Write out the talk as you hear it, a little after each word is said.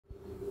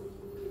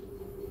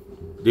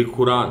The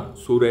Quran,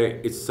 Surah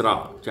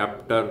Isra,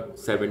 chapter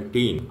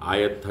 17,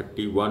 ayat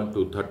 31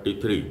 to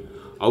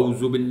 33.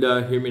 A'udhu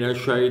billahi minash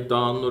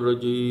shaitanir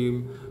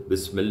rajim.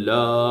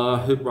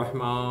 Bismillahir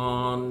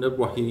rahmanir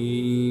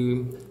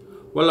rahim.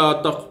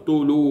 Wala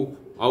taqtulu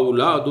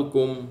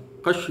awladukum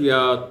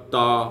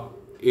khashyata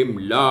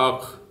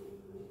imlaq.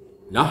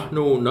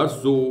 Nahnu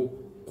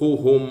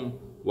narzuquhum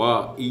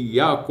wa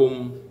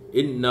iyyakum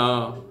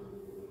inna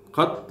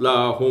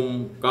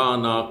qatlahum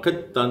kana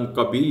qittan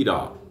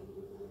kabira.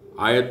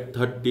 Ayat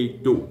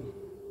 32.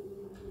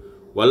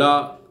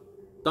 Wala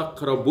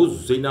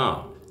taqrabuz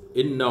zina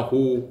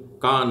innahu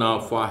kana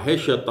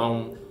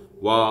fahishatan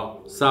wa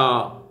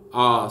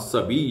sa'a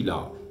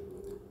sabila.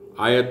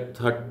 Ayat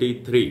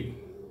 33.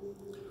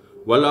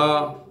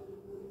 Wala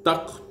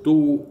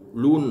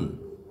taqtulun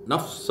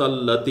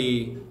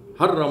nafsallati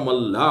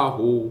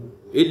harramallahu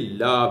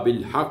illa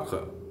bilhaq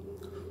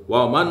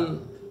wa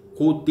man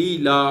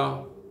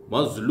qutila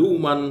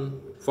mazluman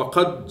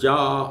faqad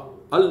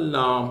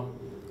ja'alna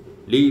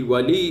li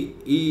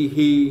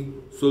walihi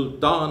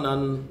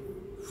sultanan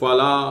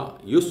fala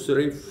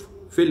yusrif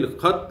fil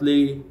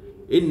qatli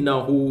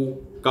innahu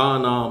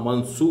kana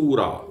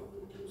mansura.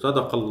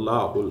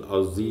 Sadaqallahul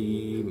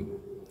azim.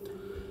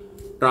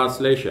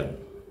 Translation: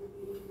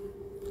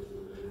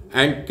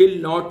 and kill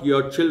not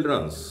your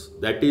children,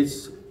 that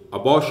is,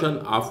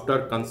 abortion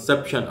after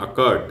conception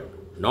occurred,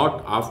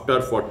 not after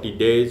 40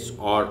 days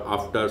or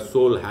after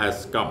soul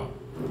has come,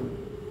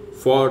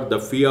 for the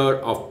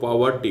fear of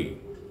poverty.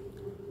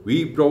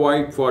 We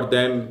provide for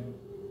them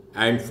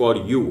and for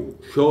you.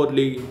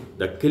 Surely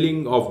the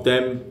killing of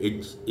them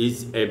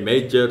is a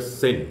major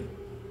sin.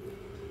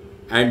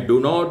 And do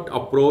not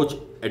approach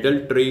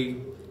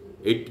adultery.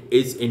 It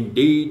is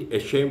indeed a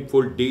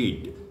shameful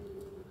deed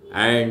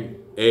and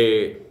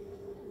a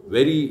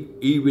very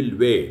evil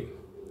way.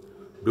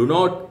 Do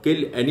not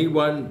kill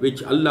anyone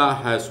which Allah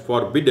has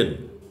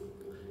forbidden,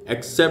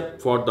 except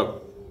for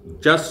a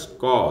just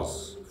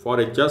cause,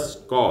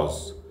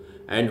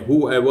 and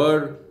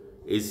whoever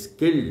is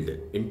killed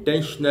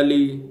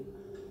intentionally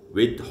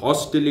with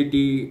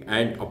hostility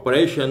and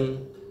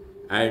oppression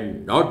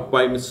and not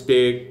by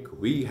mistake,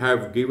 we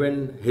have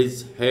given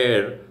his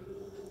heir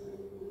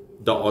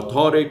the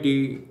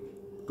authority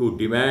to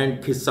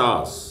demand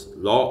qisas,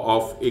 law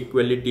of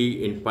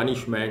equality in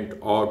punishment,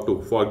 or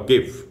to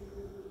forgive,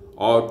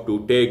 or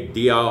to take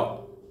diya,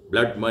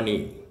 blood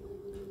money.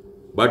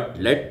 But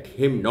let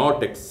him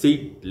not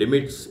exceed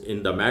limits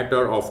in the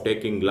matter of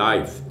taking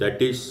life,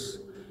 that is,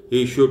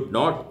 he should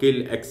not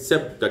kill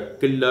except the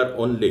killer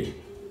only.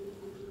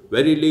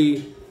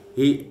 Verily,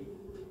 he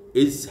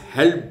is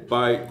held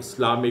by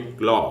Islamic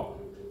law.